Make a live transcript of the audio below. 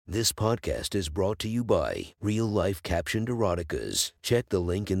This podcast is brought to you by Real Life Captioned Eroticas. Check the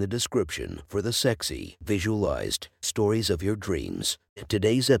link in the description for the sexy, visualized stories of your dreams.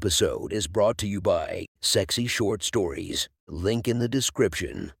 Today's episode is brought to you by Sexy Short Stories. Link in the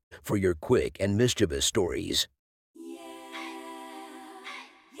description for your quick and mischievous stories.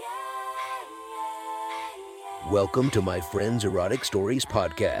 Welcome to my friend's Erotic Stories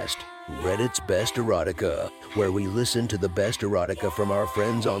podcast, Reddit's Best Erotica, where we listen to the best erotica from our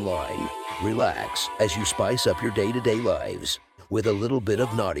friends online. Relax as you spice up your day-to-day lives with a little bit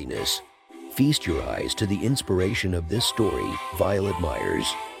of naughtiness. Feast your eyes to the inspiration of this story, Violet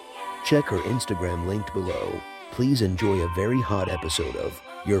Myers. Check her Instagram linked below. Please enjoy a very hot episode of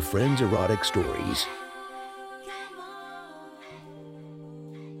Your Friend's Erotic Stories.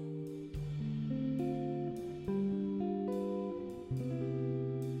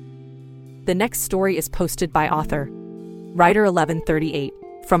 The next story is posted by author Writer1138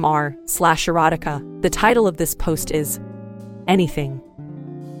 from r/erotica. The title of this post is Anything.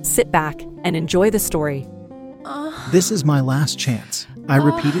 Sit back and enjoy the story. This is my last chance. I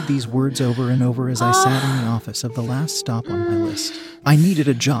repeated these words over and over as I sat in the office of the last stop on my list. I needed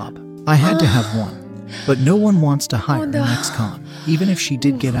a job. I had to have one. But no one wants to hire an ex-con, even if she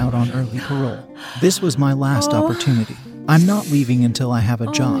did get out on early parole. This was my last opportunity. I'm not leaving until I have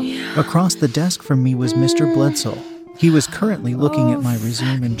a job. Across the desk from me was Mr. Bledsoe. He was currently looking at my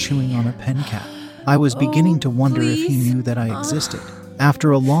resume and chewing on a pen cap. I was beginning to wonder if he knew that I existed.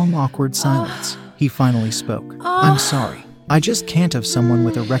 After a long, awkward silence, he finally spoke. I'm sorry. I just can't have someone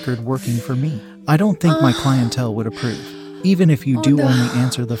with a record working for me. I don't think my clientele would approve, even if you do only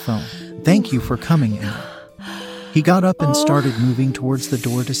answer the phone. Thank you for coming in. He got up and started moving towards the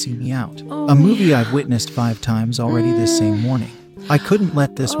door to see me out. A movie I've witnessed 5 times already this same morning. I couldn't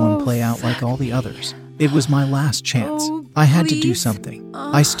let this one play out like all the others. It was my last chance. I had to do something.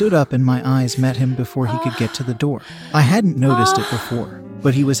 I stood up and my eyes met him before he could get to the door. I hadn't noticed it before,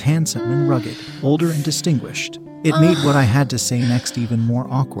 but he was handsome and rugged, older and distinguished. It made what I had to say next even more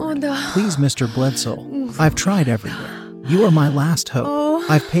awkward. Please, Mr. Bledsoe, I've tried everywhere. You are my last hope.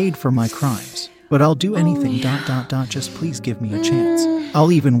 I've paid for my crimes. But I'll do anything, just please give me a chance. I'll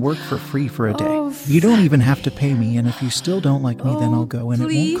even work for free for a day. You don't even have to pay me, and if you still don't like me, then I'll go and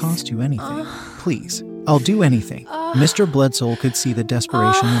it won't cost you anything. Please, I'll do anything. Mr. Bledsoe could see the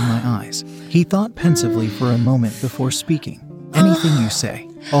desperation in my eyes. He thought pensively for a moment before speaking. Anything you say.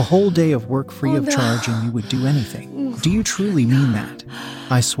 A whole day of work free of charge and you would do anything. Do you truly mean that?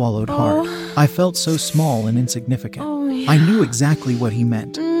 I swallowed hard. I felt so small and insignificant. I knew exactly what he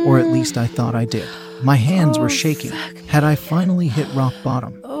meant, or at least I thought I did. My hands were shaking. Had I finally hit rock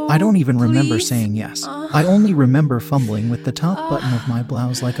bottom? I don't even remember saying yes. I only remember fumbling with the top button of my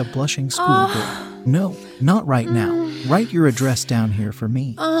blouse like a blushing schoolgirl. No, not right now. Write your address down here for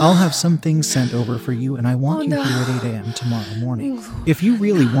me. I'll have some things sent over for you and I want you here at 8 a.m. tomorrow morning. If you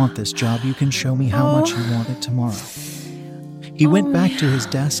really want this job, you can show me how much you want it tomorrow. He went back to his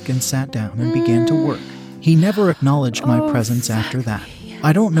desk and sat down and began to work. He never acknowledged my presence after that.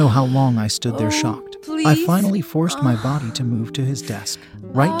 I don't know how long I stood there shocked. I finally forced my body to move to his desk,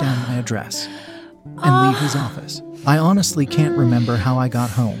 write down my address, and leave his office. I honestly can't remember how I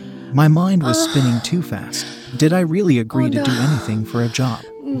got home. My mind was spinning too fast. Did I really agree to do anything for a job?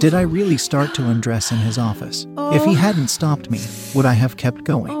 Did I really start to undress in his office? If he hadn't stopped me, would I have kept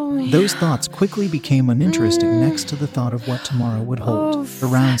going? Those thoughts quickly became uninteresting next to the thought of what tomorrow would hold.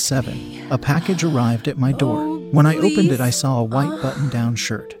 Around 7, a package arrived at my door. When I opened it, I saw a white button-down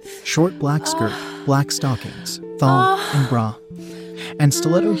shirt, short black skirt, black stockings, thong and bra, and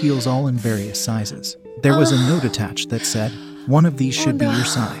stiletto heels all in various sizes. There was a note attached that said, "One of these should be your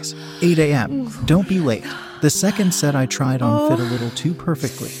size. 8 a.m. Don't be late." The second set I tried on fit a little too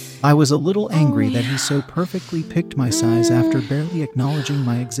perfectly. I was a little angry that he so perfectly picked my size after barely acknowledging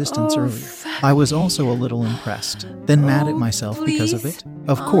my existence earlier. I was also a little impressed, then mad at myself because of it.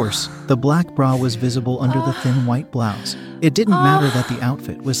 Of course, the black bra was visible under the thin white blouse. It didn't matter that the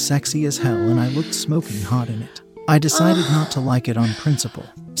outfit was sexy as hell and I looked smoking hot in it. I decided not to like it on principle.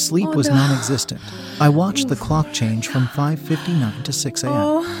 Sleep was non-existent. I watched the clock change from 5:59 to 6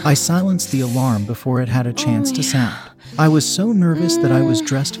 a.m. I silenced the alarm before it had a chance to sound. I was so nervous that I was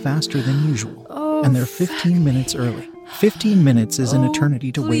dressed faster than usual, and they're 15 minutes early. 15 minutes is an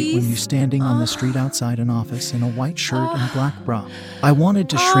eternity to wait when you're standing on the street outside an office in a white shirt and black bra. I wanted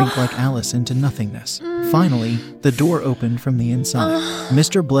to shrink like Alice into nothingness. Finally, the door opened from the inside.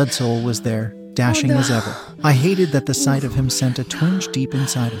 Mr. Bledsoe was there, dashing as ever. I hated that the sight of him sent a twinge deep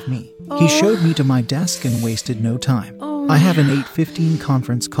inside of me. He showed me to my desk and wasted no time. I have an 8:15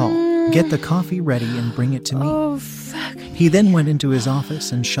 conference call. Get the coffee ready and bring it to me. He then went into his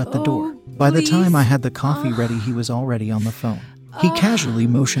office and shut the door. By the time I had the coffee ready, he was already on the phone. He casually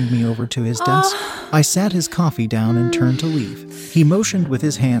motioned me over to his desk. I sat his coffee down and turned to leave. He motioned with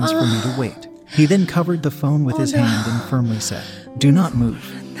his hands for me to wait. He then covered the phone with his hand and firmly said, "Do not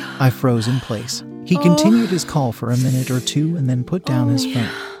move." I froze in place. He continued his call for a minute or two and then put down his phone,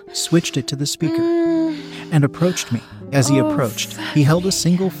 switched it to the speaker, and approached me. As he approached, he held a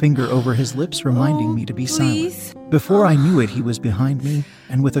single finger over his lips, reminding me to be silent. Before I knew it, he was behind me,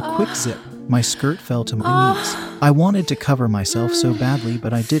 and with a quick zip, my skirt fell to my knees. I wanted to cover myself so badly,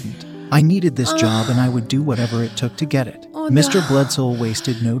 but I didn't. I needed this job, and I would do whatever it took to get it. Mr. Bledsoe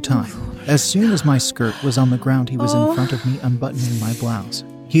wasted no time. As soon as my skirt was on the ground, he was in front of me, unbuttoning my blouse.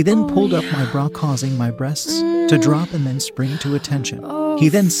 He then pulled up my bra, causing my breasts to drop and then spring to attention. He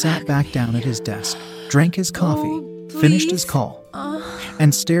then sat back down at his desk, drank his coffee, finished his call,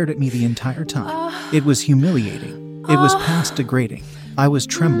 and stared at me the entire time. It was humiliating. It was past degrading. I was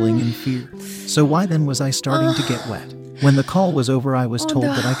trembling in fear. So why then was I starting to get wet? When the call was over, I was told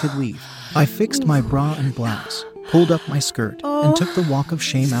that I could leave. I fixed my bra and blouse, pulled up my skirt, and took the walk of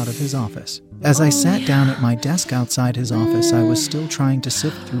shame out of his office. As I sat down at my desk outside his office, I was still trying to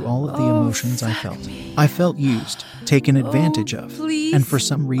sift through all of the emotions I felt. I felt used, taken advantage of, and for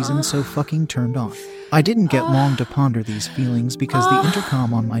some reason so fucking turned on. I didn't get long to ponder these feelings because the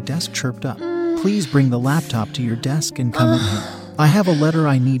intercom on my desk chirped up. "Please bring the laptop to your desk and come in here. I have a letter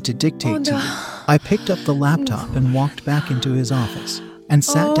I need to dictate to you." I picked up the laptop and walked back into his office and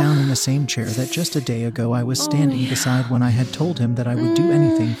sat down in the same chair that just a day ago I was standing beside when I had told him that I would do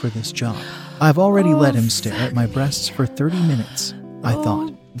anything for this job. I've already let him stare at my breasts for 30 minutes, I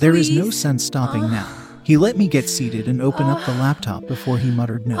thought. There is no sense stopping now. He let me get seated and open up the laptop before he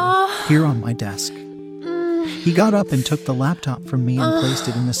muttered, "No, here on my desk." He got up and took the laptop from me and placed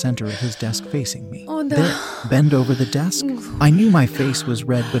it in the center of his desk facing me. There, bend over the desk. I knew my face was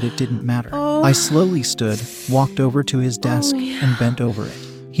red, but it didn't matter. I slowly stood, walked over to his desk, and bent over it.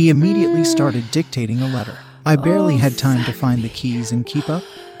 He immediately started dictating a letter. I barely had time to find the keys and keep up.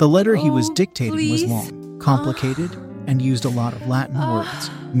 The letter he was dictating was long, complicated, and used a lot of Latin words.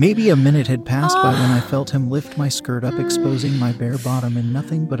 Maybe a minute had passed by when I felt him lift my skirt up, exposing my bare bottom in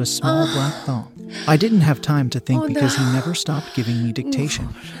nothing but a small black thong. I didn't have time to think because he never stopped giving me dictation.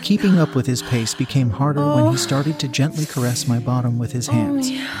 Keeping up with his pace became harder when he started to gently caress my bottom with his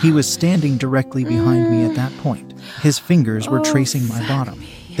hands. He was standing directly behind me at that point. His fingers were tracing my bottom.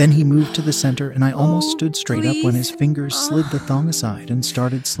 Then he moved to the center, and I almost stood straight up when his fingers slid the thong aside and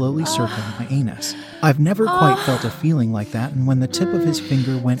started slowly circling my anus. I've never quite felt a feeling like that, and when the tip of his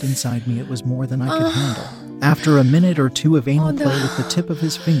finger went inside me, it was more than I could handle. After a minute or two of anal play with the tip of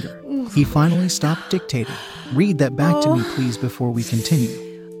his finger, he finally stopped dictating. "Read that back to me, please, before we continue."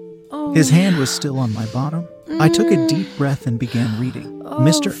 His hand was still on my bottom. I took a deep breath and began reading.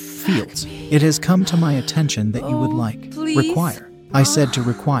 "Mr. Fields, it has come to my attention that you would like, require." I said to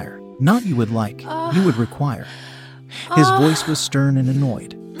require, not you would like, you would require. His voice was stern and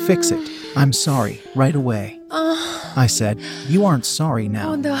annoyed. "Fix it. I'm sorry, right away." I said, "You aren't sorry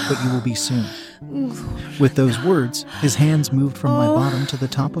now, but you will be soon." With those words, his hands moved from my bottom to the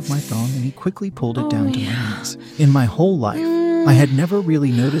top of my thong, and he quickly pulled it down to my knees. In my whole life, I had never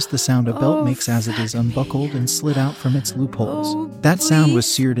really noticed the sound a belt makes as it is unbuckled and slid out from its loopholes. That sound was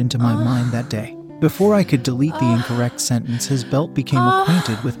seared into my mind that day. Before I could delete the incorrect sentence, his belt became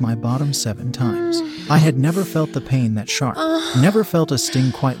acquainted with my bottom 7 times. I had never felt the pain that sharp, never felt a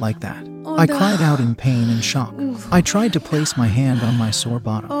sting quite like that. I cried out in pain and shock. I tried to place my hand on my sore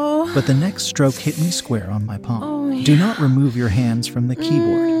bottom, but the next stroke hit me square on my palm. "Do not remove your hands from the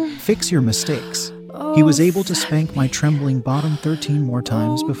keyboard. Fix your mistakes." He was able to spank my trembling bottom 13 more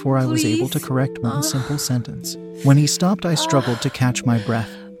times before I was able to correct one simple sentence. When he stopped, I struggled to catch my breath.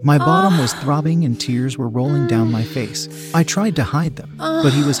 My bottom was throbbing and tears were rolling down my face. I tried to hide them,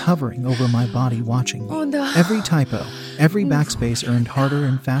 but he was hovering over my body, watching me. Every typo, every backspace earned harder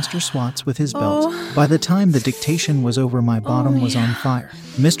and faster swats with his belt. By the time the dictation was over, my bottom was on fire.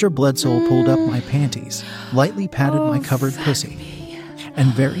 Mr. Bledsoe pulled up my panties, lightly patted my covered pussy,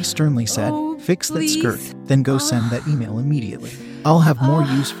 and very sternly said, "Fix that skirt, then go send that email immediately. I'll have more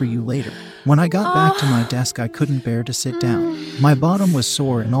use for you later." When I got back to my desk, I couldn't bear to sit down. My bottom was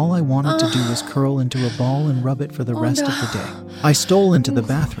sore, and all I wanted to do was curl into a ball and rub it for the rest of the day. I stole into the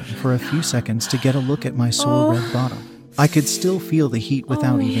bathroom for a few seconds to get a look at my sore red bottom. I could still feel the heat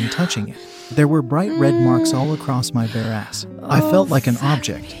without even touching it. There were bright red marks all across my bare ass. I felt like an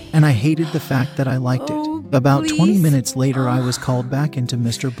object, and I hated the fact that I liked it. About 20 minutes later, I was called back into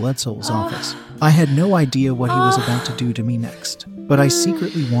Mr. Bledsoe's office. I had no idea what he was about to do to me next, but I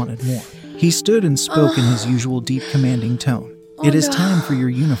secretly wanted more. He stood and spoke in his usual deep, commanding tone. "It is time for your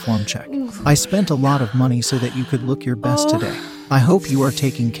uniform check. I spent a lot of money so that you could look your best today. I hope you are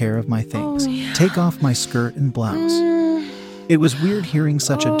taking care of my things. Take off my skirt and blouse." It was weird hearing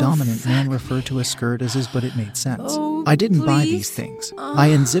such a dominant man refer to a skirt as his, but it made sense. I didn't buy these things. I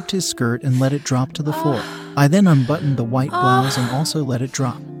unzipped his skirt and let it drop to the floor. I then unbuttoned the white blouse and also let it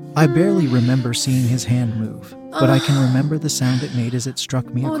drop. I barely remember seeing his hand move, but I can remember the sound it made as it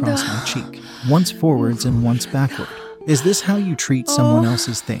struck me across my cheek, once forwards and once backward. Is this how you treat someone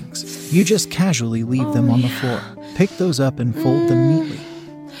else's things? You just casually leave them on the floor, pick those up and fold them neatly.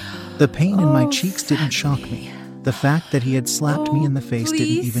 The pain in my cheeks didn't shock me. The fact that he had slapped me in the face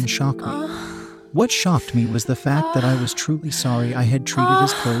didn't even shock me. What shocked me was the fact that I was truly sorry I had treated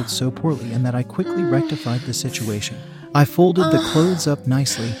his clothes so poorly and that I quickly rectified the situation. I folded the clothes up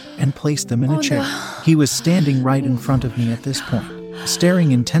nicely and placed them in a chair. He was standing right in front of me at this point,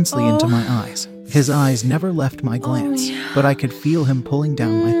 staring intensely into my eyes. His eyes never left my glance, but I could feel him pulling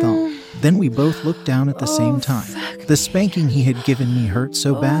down my thong. Then we both looked down at the same time. The spanking he had given me hurt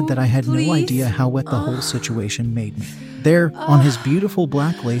so bad that I had no idea how wet the whole situation made me. There, on his beautiful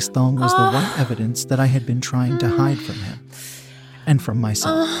black lace thong, was the white evidence that I had been trying to hide from him. And from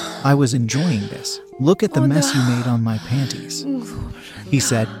myself. I was enjoying this. "Look at the mess you made on my panties," he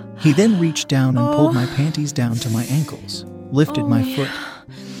said. He then reached down and pulled my panties down to my ankles, lifted my foot,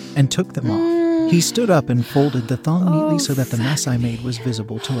 and took them off. He stood up and folded the thong neatly so that the mess I made was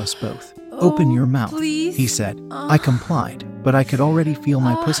visible to us both. "Open your mouth," he said. I complied, but I could already feel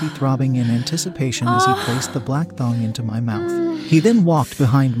my pussy throbbing in anticipation as he placed the black thong into my mouth. He then walked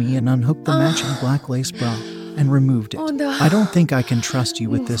behind me and unhooked the matching black lace bra and removed it. "I don't think I can trust you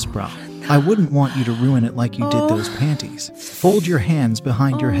with this bra. I wouldn't want you to ruin it like you did those panties. Fold your hands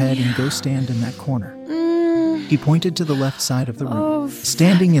behind your head and go stand in that corner." He pointed to the left side of the room.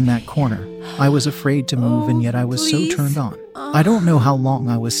 Standing in that corner, I was afraid to move, and yet I was so turned on. I don't know how long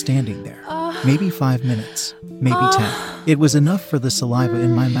I was standing there. Maybe 5 minutes, maybe 10. It was enough for the saliva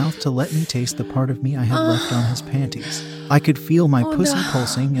in my mouth to let me taste the part of me I had left on his panties. I could feel my pussy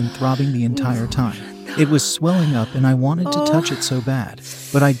pulsing and throbbing the entire time. It was swelling up and I wanted to touch it so bad,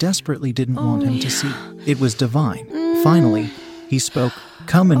 but I desperately didn't want him to see. It was divine. Finally, he spoke.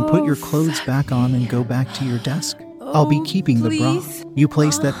 "Come and put your clothes back on and go back to your desk. I'll be keeping the bra. You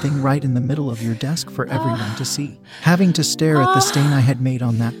placed that thing right in the middle of your desk for everyone to see." Having to stare at the stain I had made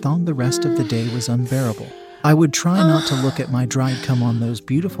on that thong the rest of the day was unbearable. I would try not to look at my dried cum on those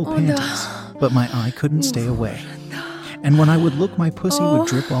beautiful panties, but my eye couldn't stay away. And when I would look, my pussy would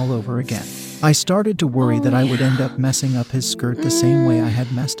drip all over again. I started to worry that I would end up messing up his skirt the same way I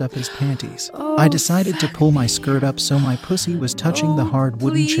had messed up his panties. I decided to pull my skirt up so my pussy was touching the hard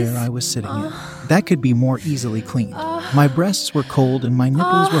wooden chair I was sitting in. That could be more easily cleaned. My breasts were cold and my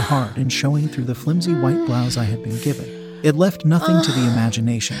nipples were hard and showing through the flimsy white blouse I had been given. It left nothing to the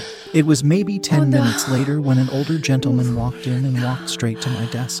imagination. It was maybe 10 minutes later when an older gentleman walked in and walked straight to my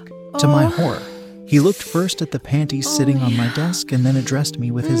desk. To my horror, he looked first at the panties sitting on my desk and then addressed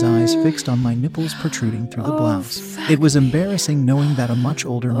me with his eyes fixed on my nipples protruding through the blouse. It was embarrassing knowing that a much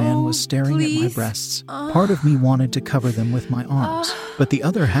older man was staring at my breasts. Part of me wanted to cover them with my arms, but the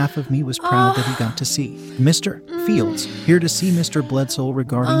other half of me was proud that he got to see. "Mr. Fields, here to see Mr. Bledsoe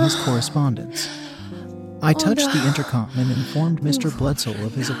regarding his correspondence." I touched the intercom and informed Mr. Bledsoe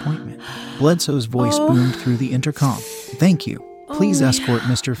of his appointment. Bledsoe's voice boomed through the intercom. "Thank you. Please escort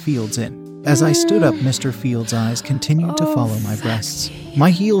Mr. Fields in." As I stood up, Mr. Fields' eyes continued to follow my breasts.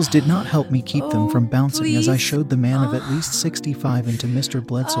 My heels did not help me keep them from bouncing as I showed the man of at least 65 into Mr.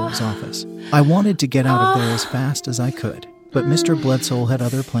 Bledsoe's office. I wanted to get out of there as fast as I could, but Mr. Bledsoe had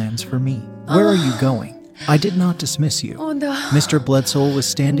other plans for me. "Where are you going? I did not dismiss you." Mr. Bledsoe was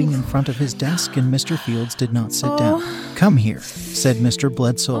standing in front of his desk and Mr. Fields did not sit down. "Come here," said Mr.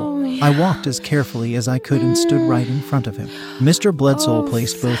 Bledsoe. I walked as carefully as I could and stood right in front of him. Mr. Bledsoe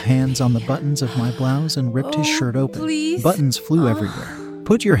placed both hands on the buttons of my blouse and ripped his shirt open. Buttons flew everywhere.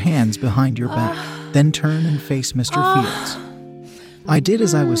 "Put your hands behind your back, then turn and face Mr. Fields." I did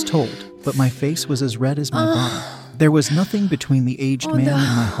as I was told, but my face was as red as my body. There was nothing between the aged man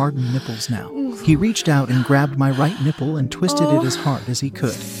and my hardened nipples now. He reached out and grabbed my right nipple and twisted it as hard as he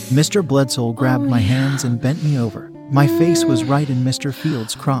could. Mr. Bledsoe grabbed my hands and bent me over. My face was right in Mr.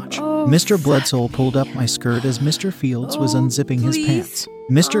 Fields' crotch. Mr. Bledsoe pulled up my skirt as Mr. Fields was unzipping his pants.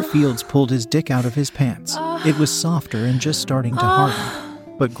 Mr. Fields pulled his dick out of his pants. It was softer and just starting to harden,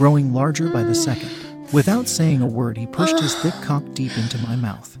 but growing larger by the second. Without saying a word, he pushed his thick cock deep into my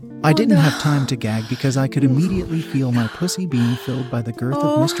mouth. I didn't have time to gag because I could immediately feel my pussy being filled by the girth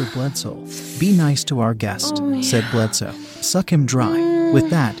of Mr. Bledsoe. "Be nice to our guest," said Bledsoe. "Suck him dry." With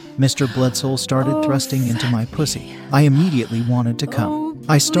that, Mr. Bloodsoul started thrusting into my pussy. I immediately wanted to come.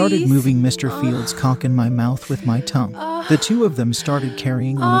 I started moving Mr. Fields' cock in my mouth with my tongue. The two of them started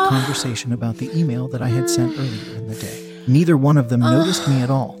carrying on a conversation about the email that I had sent earlier in the day. Neither one of them noticed me at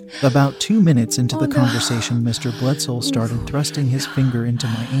all. About 2 minutes into the conversation, Mr. Bloodsoul started thrusting his finger into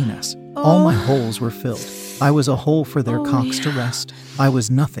my anus. All my holes were filled. I was a hole for their cocks to rest. I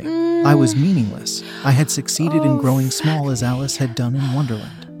was nothing. I was meaningless. I had succeeded in growing small as Alice had done in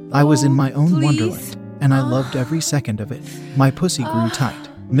Wonderland. I was in my own Wonderland, and I loved every second of it. My pussy grew tight.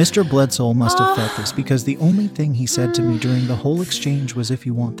 Mr. Bloodsoul must have felt this because the only thing he said to me during the whole exchange was, "If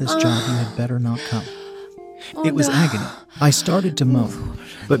you want this job, you had better not come." It was agony. I started to moan,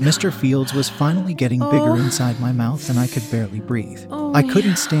 but Mr. Fields was finally getting bigger inside my mouth and I could barely breathe. I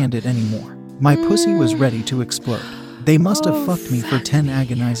couldn't stand it anymore. My pussy was ready to explode. They must have fucked me for 10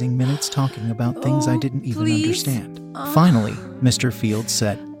 agonizing minutes talking about things I didn't even understand. Finally, Mr. Fields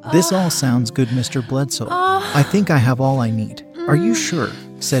said, "This all sounds good, Mr. Bloodsoul. I think I have all I need." "Are you sure?"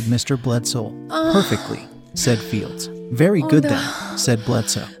 said Mr. Bloodsoul. "Perfectly," said Fields. "Very good then," said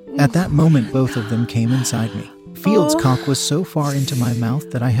Bloodsoul. At that moment, both of them came inside me. Fields' cock was so far into my mouth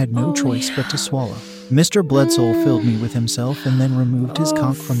that I had no choice but to swallow. Mr. Bloodsoul filled me with himself and then removed his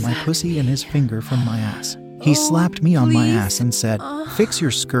cock from my pussy and his finger from my ass. He slapped me on my ass and said, "Fix your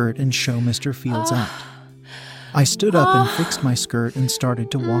skirt and show Mr. Fields out." I stood up and fixed my skirt and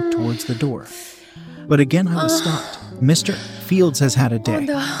started to walk towards the door. But again I was stopped. "Mr. Fields has had a day.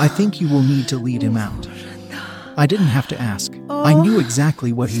 I think you will need to lead him out." I didn't have to ask. I knew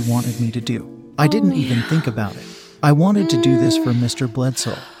exactly what he wanted me to do. I didn't even think about it. I wanted to do this for Mr.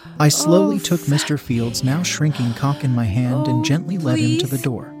 Bloodsoul. I slowly took Mr. Fields' now shrinking cock in my hand and gently led him to the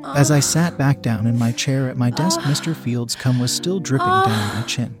door. As I sat back down in my chair at my desk, Mr. Fields' cum was still dripping down my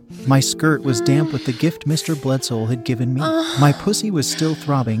chin. My skirt was damp with the gift Mr. Bloodsoul had given me. My pussy was still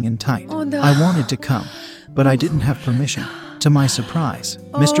throbbing and tight. I wanted to come, but I didn't have permission. To my surprise,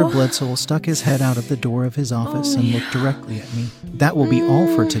 Mr. Bloodsoul stuck his head out of the door of his office and looked directly at me. "That will be all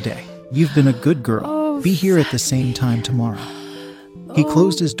for today. You've been a good girl. Be here at the same time tomorrow." He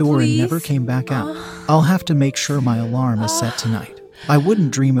closed his door and never came back out. I'll have to make sure my alarm is set tonight. I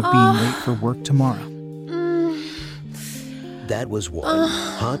wouldn't dream of being late for work tomorrow. That was one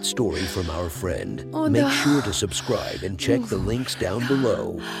hot story from our friend. Make sure to subscribe and check the links down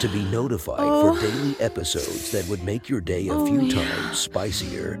below to be notified for daily episodes that would make your day a few times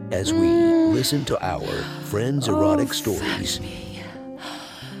spicier as we listen to our friends' erotic stories.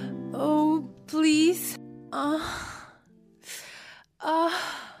 Oh, please.